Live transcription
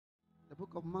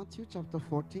book of Matthew chapter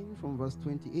 14 from verse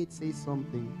 28 says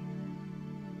something.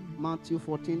 Matthew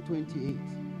 14:28.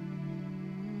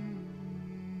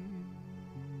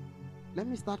 Let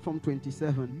me start from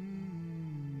 27.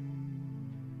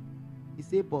 He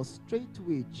said, but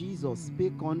straightway Jesus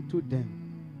spake unto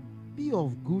them, be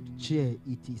of good cheer,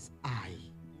 it is I.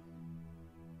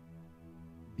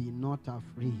 Be not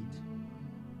afraid.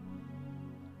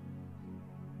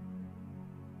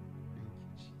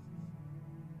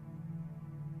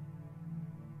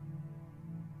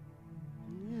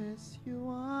 Yes, you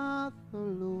are the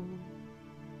Lord,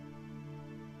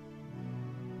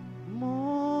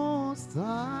 Most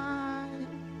High.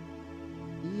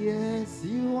 Yes,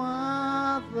 you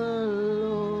are the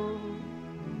Lord,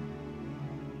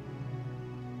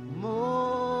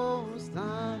 Most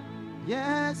High.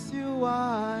 Yes, you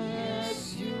are.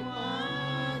 Yes, you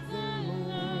are the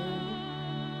Lord,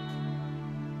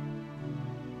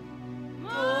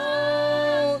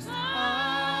 Most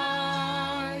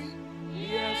High.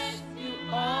 Yes, you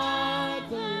are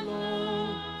the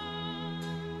Lord,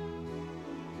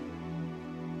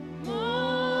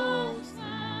 Most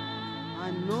High.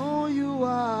 I know you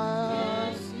are.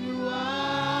 Yes, you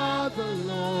are the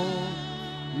Lord,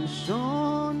 You've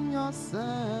shown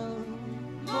yourself.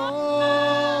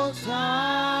 Most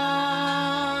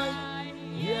High.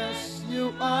 Yes,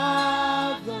 you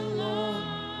are the Lord,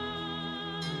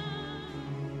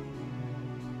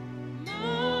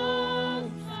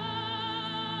 Most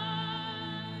High.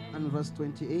 And verse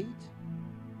 28.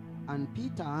 And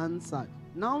Peter answered,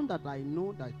 now that I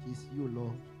know that it is you,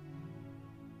 Lord.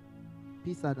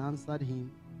 Peter answered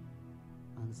him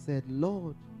and said,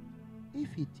 Lord,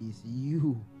 if it is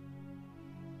you,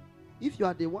 if you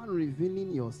are the one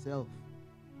revealing yourself,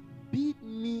 bid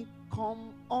me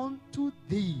come unto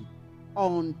thee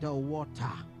on the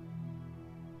water.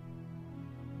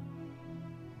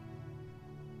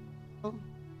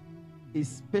 A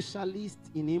specialist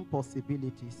in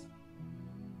impossibilities.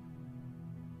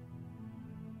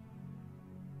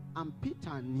 And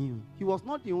Peter knew. He was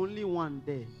not the only one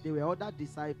there. There were other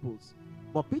disciples.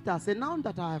 But Peter said, now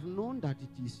that I have known that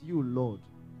it is you, Lord,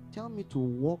 tell me to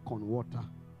walk on water.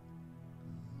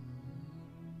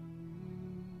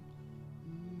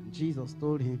 And Jesus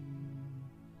told him,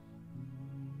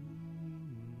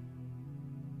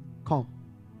 come.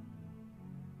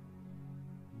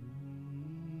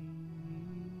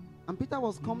 And Peter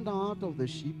was come down out of the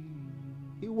ship.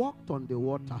 He walked on the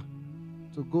water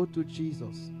to go to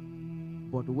Jesus.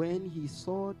 But when he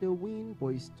saw the wind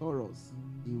boisterous,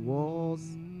 he was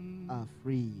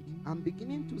afraid. And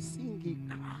beginning to sing, he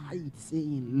cried,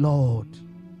 saying, Lord,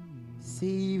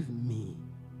 save me.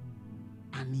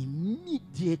 And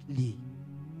immediately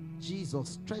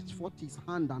Jesus stretched forth his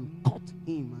hand and caught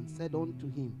him and said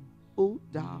unto him, O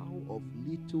thou of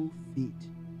little faith,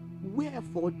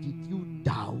 wherefore did you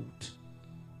doubt?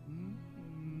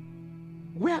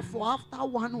 Wherefore, after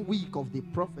 1 week of the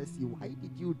prophecy, why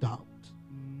did you doubt?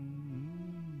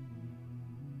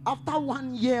 After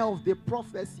 1 year of the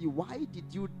prophecy, why did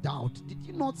you doubt? Did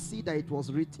you not see that it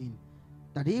was written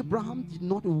that Abraham did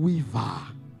not waver?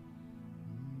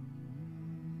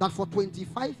 That for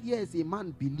 25 years a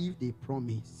man believed a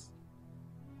promise.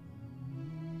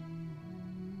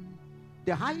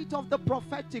 The height of the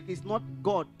prophetic is not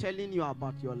God telling you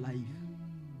about your life.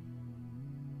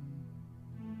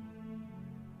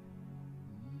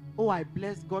 Oh, I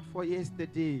bless God for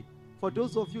yesterday. For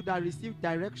those of you that received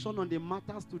direction on the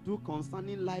matters to do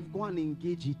concerning life, go and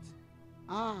engage it.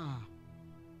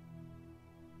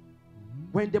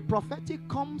 When the prophetic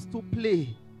comes to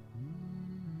play,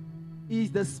 it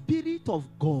is the Spirit of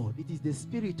God. It is the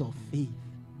spirit of faith.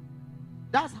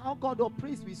 That's how God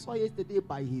operates. We saw yesterday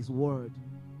by his word.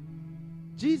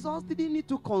 Jesus didn't need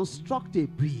to construct a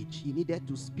bridge. He needed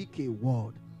to speak a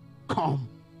word. Come.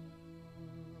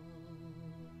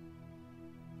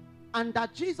 And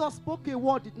that Jesus spoke a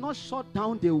word did not shut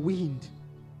down the wind.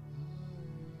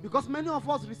 Because many of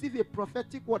us receive a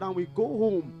prophetic word and we go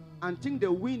home and think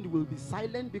the wind will be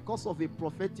silent because of a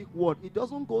prophetic word. It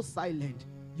doesn't go silent.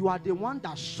 You are the one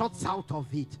that shuts out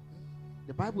of it.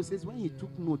 The Bible says when he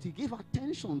took note, he gave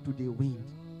attention to the wind,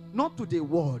 not to the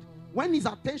word. When his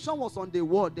attention was on the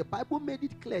word, the Bible made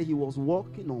it clear he was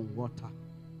walking on water.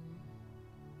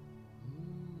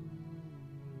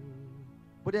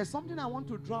 But there's something I want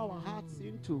to draw our hearts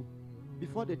into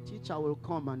before the teacher will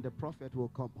come and the prophet will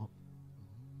come up.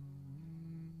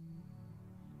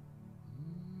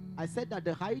 I said that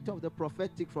the height of the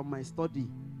prophetic from my study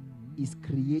is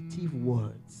creative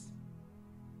words.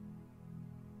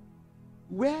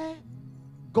 Where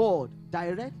God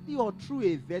directly or through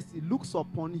a vessel looks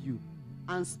upon you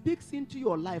and speaks into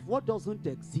your life what doesn't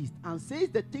exist and says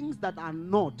the things that are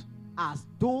not as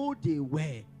though they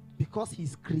were, because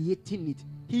he's creating it.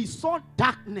 He saw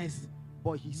darkness,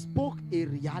 but he spoke a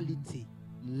reality,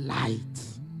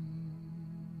 light.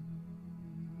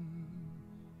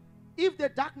 If the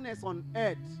darkness on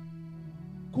earth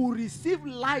could receive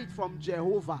light from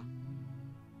Jehovah,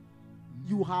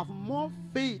 you have more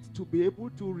faith to be able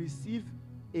to receive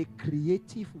a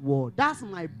creative word. That's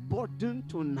my burden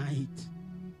tonight.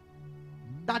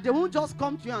 That they won't just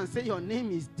come to you and say, your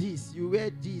name is this, you wear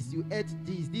this, you ate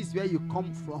this, this is where you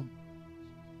come from.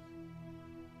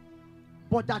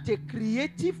 But that a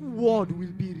creative word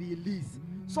will be released,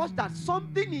 such that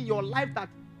something in your life that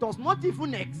does not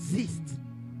even exist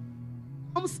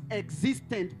becomes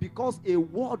existent because a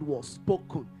word was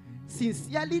spoken.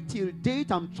 Sincerely, till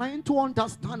date, I'm trying to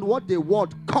understand what the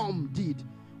word come did.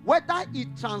 Whether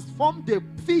it transformed the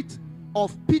feet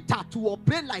of Peter to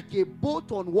operate like a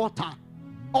boat on water,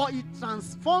 or it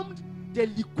transformed the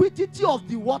liquidity of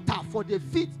the water for the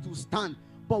feet to stand.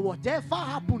 But whatever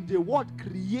happened, the word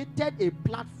created a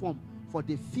platform for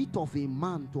the feet of a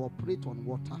man to operate on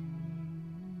water.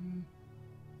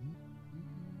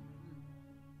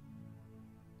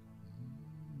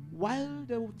 While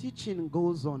the teaching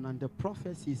goes on and the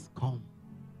prophecies come,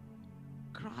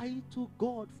 cry to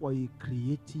God for a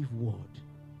creative word.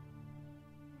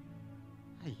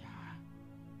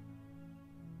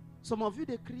 Some of you,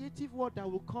 the creative word that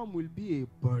will come will be a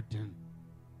burden,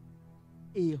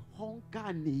 a hunger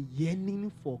and a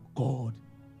yearning for God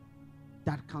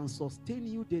that can sustain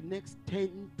you the next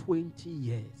 10, 20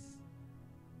 years.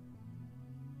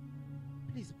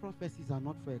 Please, prophecies are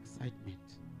not for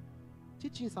excitement.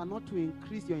 Teachings are not to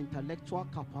increase your intellectual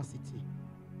capacity.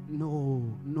 No,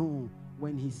 no.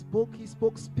 When he spoke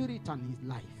spirit and his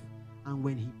life. And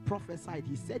when he prophesied,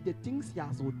 he said the things he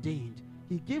has ordained.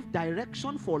 He gave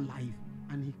direction for life,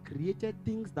 and he created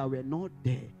things that were not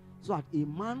there, so that a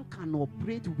man can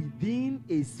operate within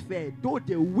a sphere. Though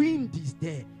the wind is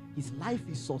there, his life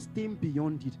is sustained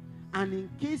beyond it. And in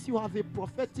case you have a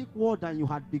prophetic word and you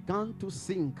had begun to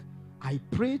sink, I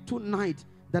pray tonight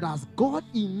that as God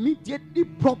immediately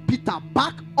brought Peter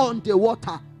back on the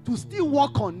water to still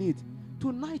walk on it,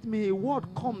 tonight may a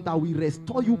word come that will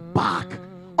restore you back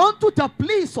unto the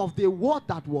place of the word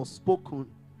that was spoken.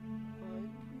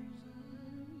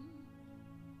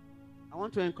 I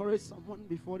want to encourage someone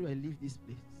before I leave this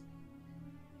place.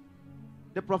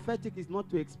 The prophetic is not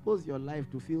to expose your life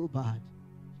to feel bad.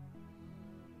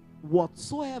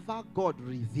 Whatsoever God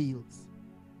reveals,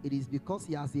 it is because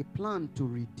he has a plan to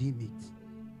redeem it.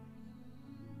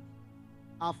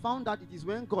 I found that it is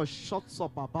when God shuts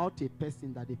up about a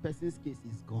person that the person's case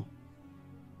is gone.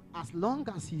 As long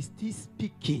as he's still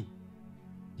speaking,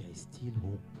 there is still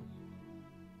hope.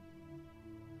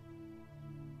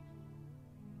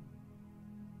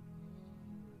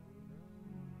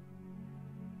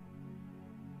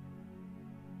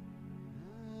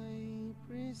 I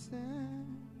present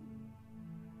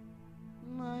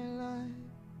my life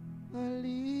a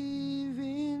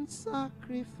living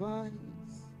sacrifice,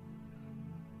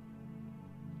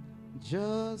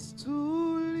 just to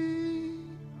live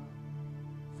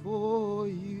for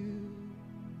you,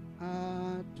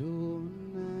 Adonai.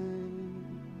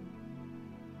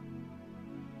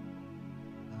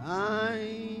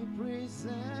 I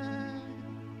present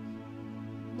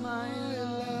my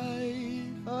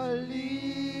life a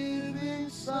living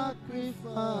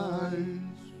sacrifice,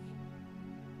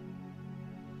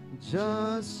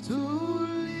 just to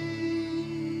live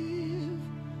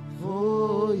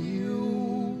for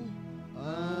you,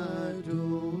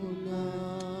 Adonai.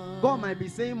 God might be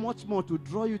saying much more to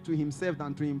draw you to himself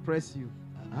than to impress you.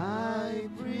 I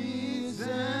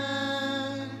present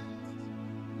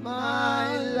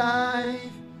my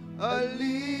life a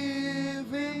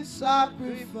living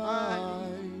sacrifice,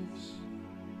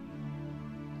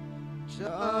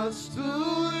 just to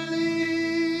live